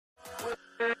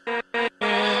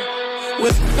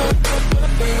What's up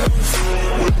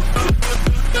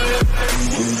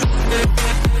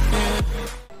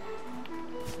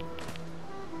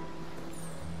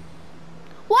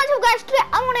guys, today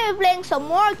I'm going to be playing some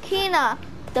more Kena,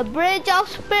 the Bridge of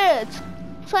Spirits.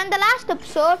 So in the last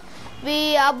episode,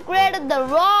 we upgraded the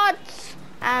rods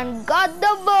and got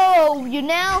the bow, you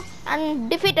know, and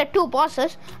defeated 2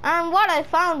 bosses. And what I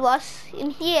found was,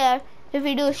 in here, if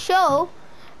we do show,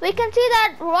 we can see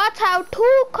that rods have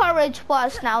 2 courage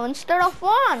bars now instead of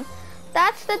 1.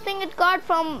 That's the thing it got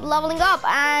from leveling up,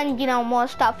 and you know, more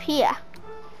stuff here.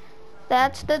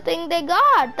 That's the thing they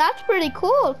got. That's pretty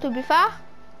cool, to be fair.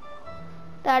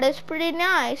 That is pretty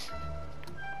nice.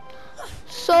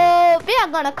 So we are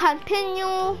gonna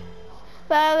continue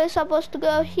where we're supposed to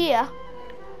go here.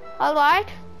 Alright.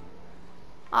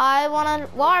 I wanna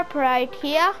warp right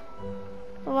here.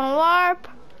 I wanna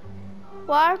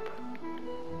warp.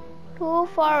 Too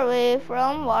far away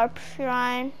from warp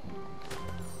shrine.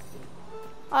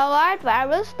 Alright,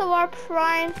 where is the warp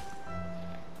shrine?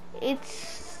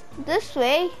 It's this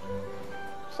way.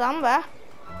 Somewhere.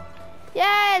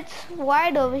 Yeah, it's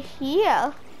right over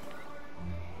here.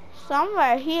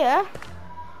 Somewhere here.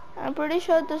 I'm pretty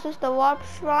sure this is the warp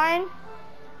shrine.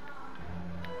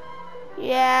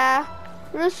 Yeah,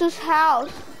 Rusu's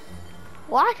house.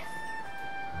 What?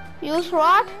 Use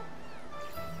rod?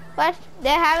 What?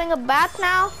 They're having a bath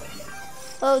now?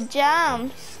 Oh,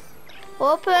 jumps.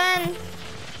 Open.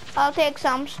 I'll take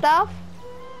some stuff.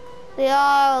 They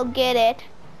all get it.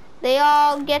 They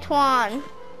all get one.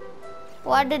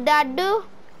 What did that do?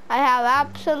 I have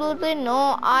absolutely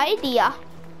no idea.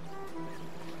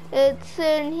 It's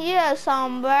in here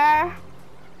somewhere.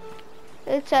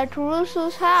 It's at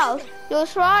Rusu's house.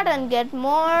 Use rod and get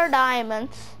more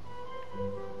diamonds.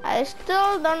 I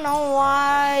still don't know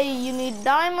why you need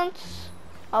diamonds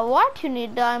or what you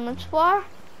need diamonds for,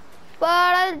 but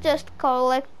I'll just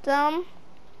collect them.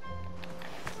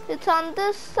 It's on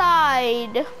this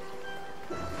side.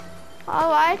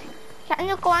 Alright. Can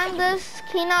you climb this,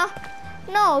 Kena?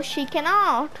 No, she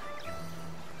cannot.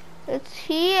 It's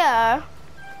here.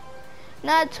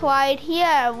 No, it's right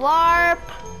here. Warp.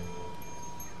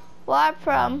 Warp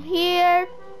from here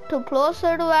to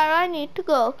closer to where I need to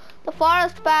go. The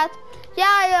forest path. Yeah,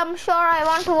 I am sure I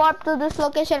want to warp to this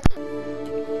location.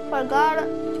 Forgot.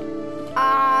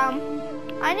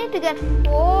 I need to get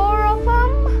 4 of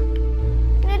them.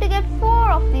 I need to get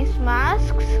 4 of these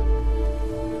masks.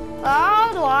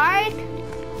 Alright.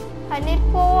 I need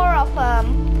 4 of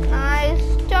them.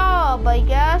 Nice job, I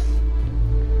guess.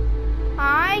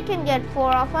 I can get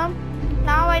 4 of them.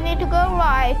 Now I need to go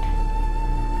right.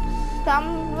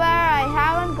 Somewhere I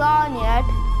haven't gone yet.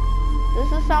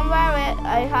 This is somewhere where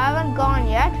I haven't gone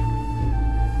yet.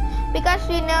 Because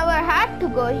we never had to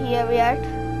go here yet.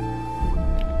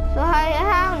 So I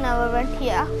have never went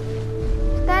here.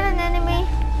 Is that an enemy?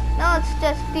 No, it's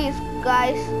just these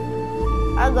guys.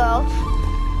 Or girls.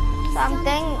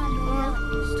 Something.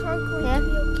 Yeah.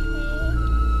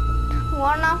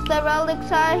 One of the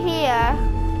relics are here.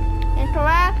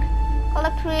 Interact.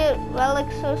 Collect 3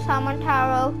 relics or summon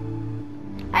tarot.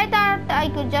 I thought I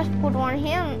could just put one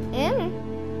here in,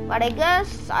 but I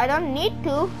guess I don't need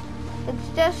to. It's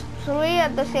just 3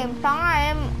 at the same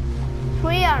time.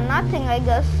 3 or nothing, I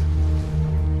guess.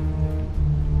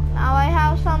 Now I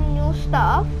have some new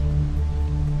stuff.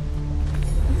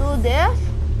 Do this.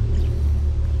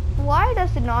 Why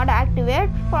does it not activate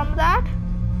from that?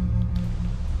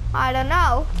 I don't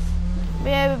know.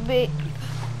 Maybe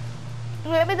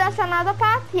that's another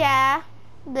path. Yeah.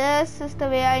 This is the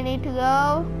way I need to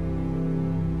go.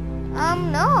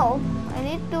 No. I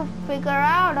need to figure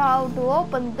out how to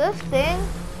open this thing.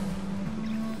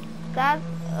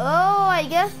 Oh, I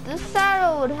guess this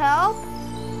arrow would help.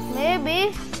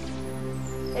 Maybe.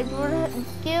 It would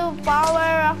give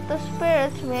power of the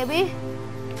spirits, maybe.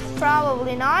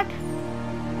 Probably not.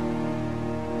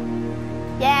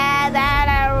 Yeah, that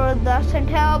arrow doesn't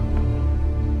help.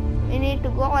 We need to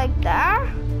go like that.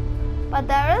 But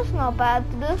there is no path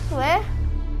this way.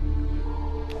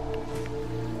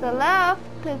 The left,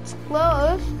 it's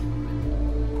closed.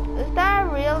 Is there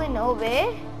really no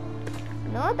way?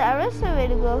 No, there is a way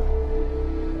to go.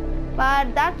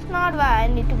 But that's not where I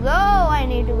need to go. I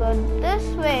need to go this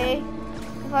way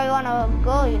if I want to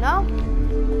go, you know.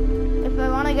 If I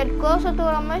want to get closer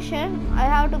to a mission, I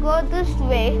have to go this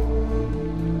way.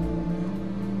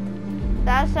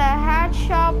 That's a hat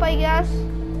shop, I guess.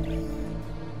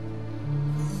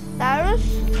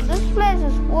 This place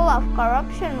is full of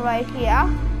corruption right here.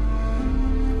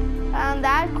 And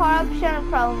that corruption,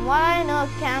 from what I know,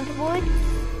 can't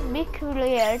be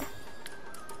cleared.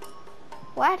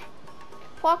 What?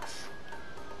 Fox?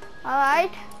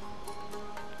 Alright.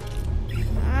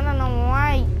 I don't know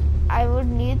why I would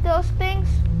need those things.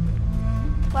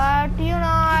 But you know,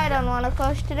 I don't want to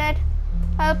question it.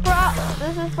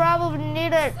 This is probably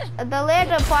needed at the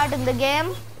later part in the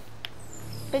game.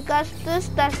 Because this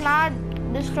does not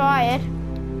destroy it.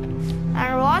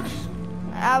 And rods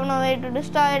have no way to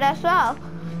destroy it as well.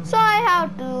 So I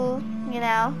have to, you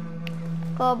know,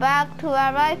 go back to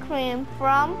where I came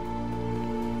from.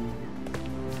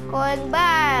 Going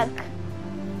back.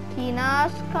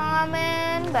 Tina's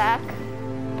coming back.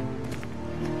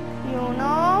 You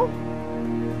know?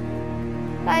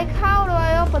 Like, how do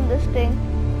I open this thing?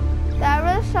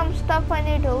 There is some stuff I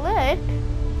need to lit.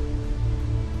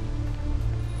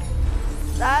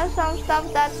 There's some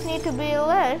stuff that need to be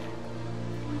lit.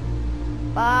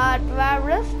 But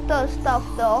where is the stuff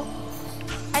though?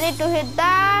 I need to hit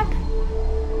that.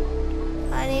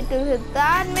 I need to hit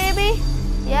that maybe.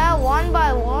 Yeah, one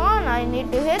by one I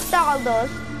need to hit all those.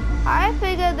 I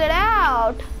figured it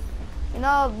out. You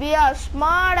know, we are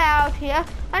smart out here.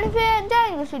 And if you're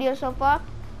enjoying this video so far,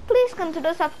 please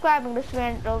consider subscribing to this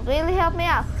video. It will really help me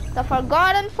out. The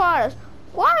Forgotten Forest.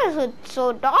 Why is it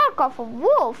so dark of a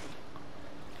wolf?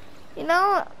 You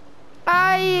know,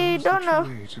 I don't know. What's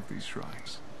the true age of these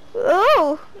shrines?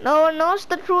 Oh, no one knows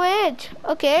the true age.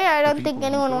 Okay, I don't think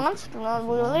anyone wants to know,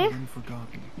 really.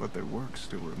 Forgotten, but their work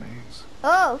still remains.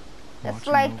 Oh, it's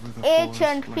like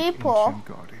ancient people.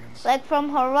 Like from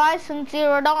Horizon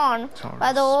Zero Dawn,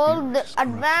 where the old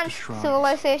advanced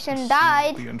civilization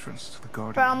died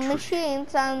from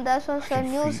machines, and this was a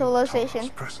new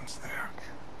civilization.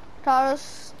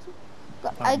 Taurus,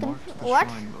 I can, what?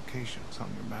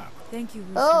 Thank you,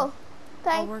 Rooster. Oh,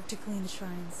 I'll work to clean the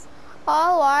shrines.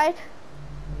 Alright.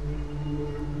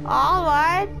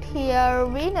 Alright, here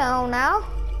we go now.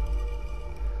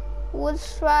 Wood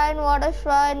shrine, water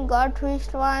shrine, god tree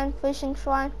shrine, fishing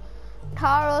shrine,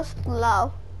 Taurus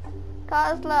Love.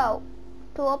 Taurus Love.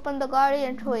 To open the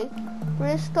guardian tree.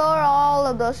 Restore all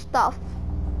of the stuff.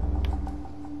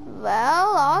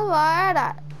 Well,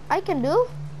 alright, I can do.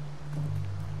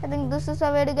 I think this is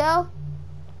the way to go.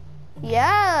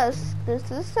 Yes, this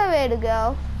is the way to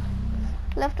go.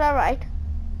 Left or right?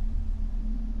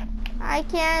 I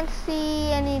can't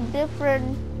see any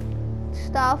different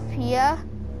stuff here.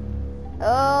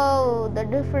 Oh, the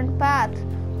different path.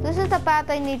 This is the path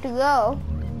I need to go.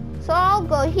 So I'll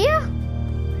go here,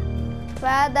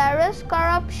 where there is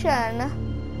corruption.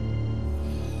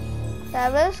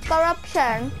 There is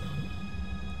corruption.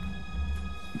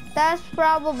 That's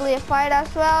probably a fight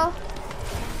as well.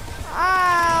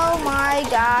 Oh my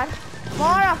god.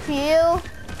 More of you.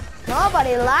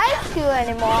 Nobody likes you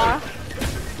anymore.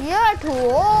 You're too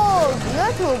old.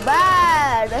 You're too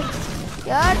bad.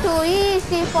 You're too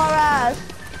easy for us.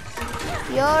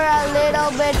 You're a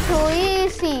little bit too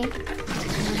easy.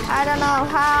 I don't know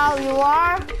how you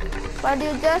are, but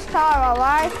you just are,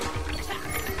 alright?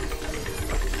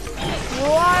 You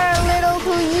are a little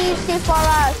too easy for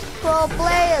us, pro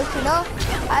players, you know?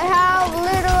 I have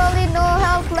literally no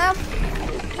health left,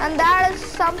 and that is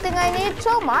something I need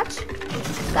so much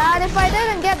that if I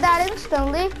didn't get that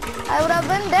instantly, I would have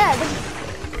been dead.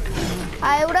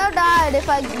 I would have died if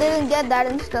I didn't get that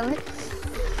instantly.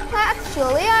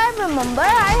 Actually, I remember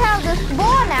I have this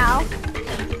bow now,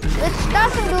 which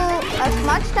doesn't do as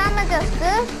much damage as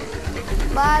this,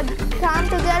 but time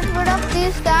to get rid of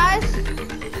these guys.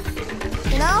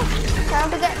 You know, time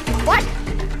to get... What?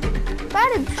 Where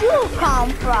did you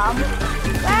come from?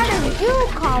 Where did you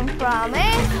come from,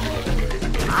 eh?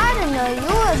 I didn't know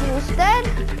you existed.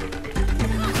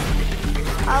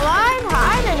 Alright,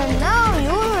 I didn't know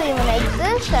you even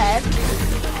existed.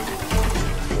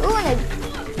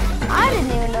 I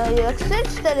didn't even know you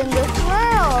existed in this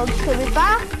world, Shibipa.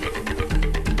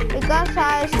 Because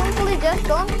I simply just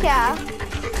don't care.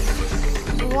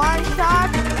 One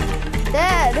shot,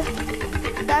 dead.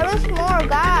 There is more,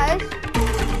 guys.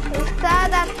 Is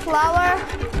that flower?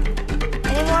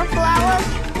 Any more flowers?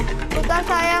 Because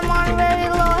I am on very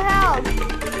low health.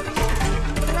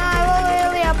 And I will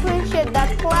really appreciate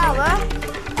that flower.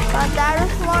 But there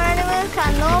is more enemies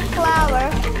and no flower.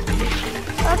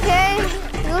 Okay,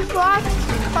 use what?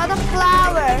 For the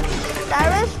flower.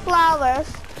 There is flowers.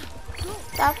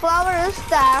 That flower is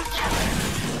there.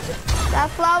 That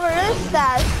flower is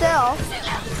there still.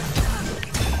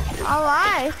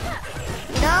 Alright.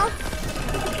 You know?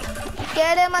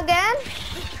 Get him again.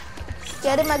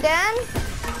 Get him again.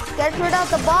 Get rid of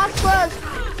the boss first.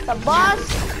 The boss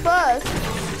first.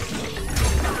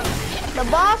 The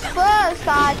boss first,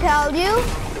 I tell you.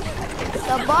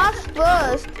 The boss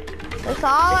first. That's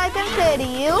all I can say to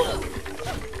you.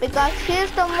 Because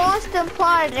she's the most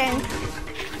important.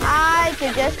 I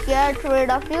could just get rid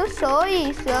of you so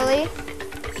easily.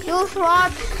 Use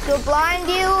rods to blind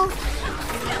you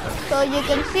so you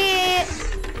can see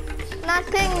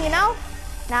nothing, you know.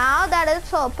 Now that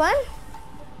it's open,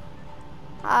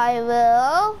 I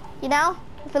will, you know,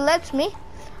 if it lets me,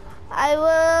 I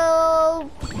will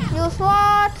use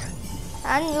what?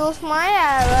 And use my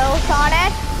arrows on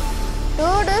it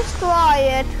to destroy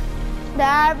it.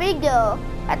 There we go.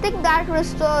 I think that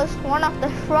restores one of the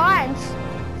shrines.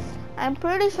 I'm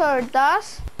pretty sure it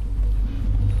does.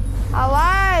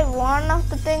 Alright, one of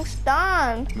the things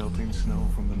done. Melting snow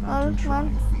from the mountain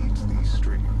shrine feeds these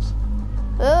streams.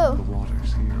 Oh. The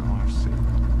waters here are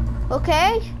safe.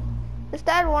 Okay. Is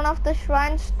that one of the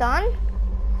shrines done?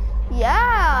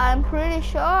 Yeah, I'm pretty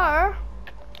sure.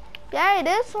 Yeah, it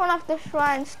is one of the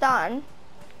shrines done.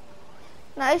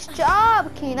 Nice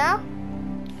job, Kina.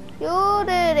 You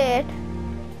did it.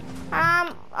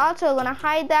 I'm also gonna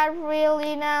hide that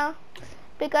really now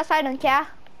because I don't care.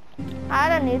 I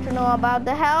don't need to know about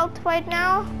the health right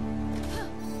now.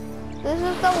 This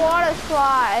is the water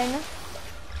shrine.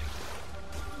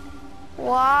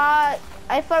 What?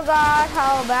 I forgot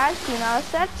how bad Kina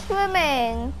is at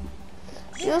swimming.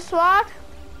 Use what?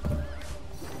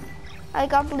 I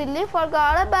completely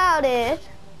forgot about it.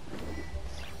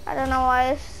 I don't know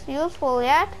why it's useful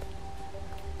yet.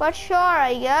 But sure,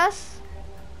 I guess.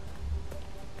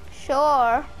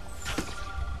 Sure.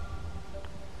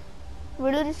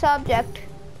 Release object.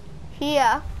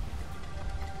 Here.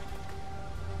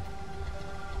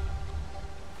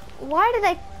 Why did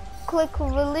I click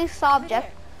release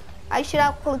object? I should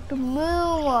have clicked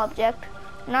move object,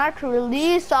 not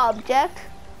release object.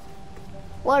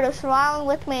 What is wrong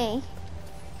with me?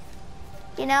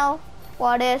 You know,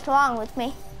 what is wrong with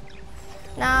me?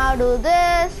 Now do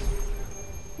this,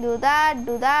 do that,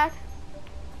 do that.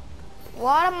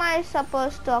 What am I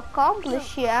supposed to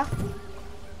accomplish here?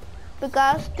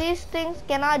 Because these things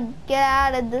cannot get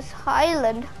out of this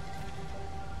island.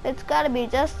 It's gotta be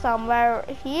just somewhere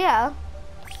here.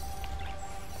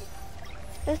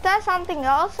 Is there something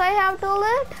else I have to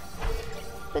loot?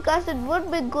 Because it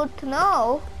would be good to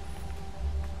know.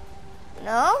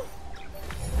 No?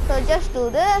 So just do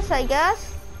this, I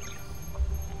guess.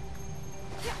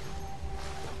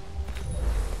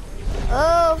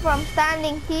 Oh, from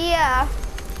standing here.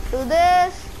 Do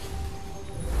this.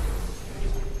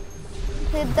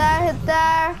 Hit there, hit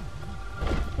there.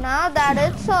 Now that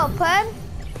it's open.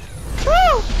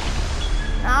 Woo!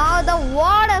 Now the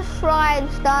water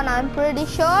shrine's done, I'm pretty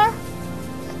sure.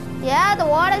 Yeah, the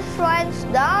water shrine's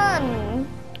done.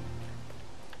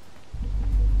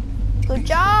 Good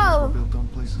job. Built on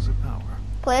places of power.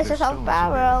 Places of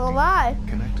power, alright.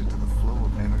 Connected to the flow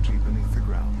of energy beneath the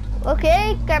ground.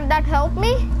 Okay, can that help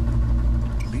me?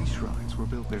 These shrines were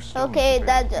built their stones. Okay,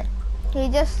 that he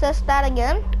just says that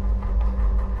again.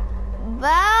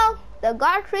 Well, the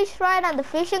God Tree Shrine and the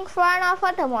Fishing Shrine are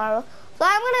for tomorrow. So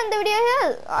I'm gonna end the video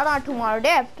here, or not tomorrow, day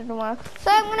after tomorrow.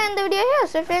 So I'm gonna end the video here.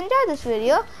 So if you enjoyed this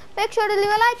video, make sure to leave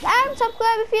a like and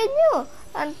subscribe if you're new.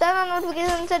 And turn on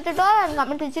notifications set to all and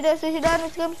comment which videos you should do and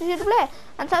which games you should play.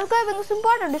 And subscribing is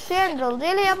important to share and it'll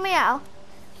really help me out.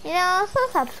 You know, so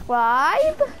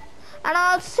subscribe. And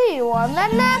I'll see you on the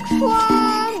next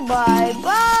one. Bye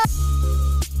bye.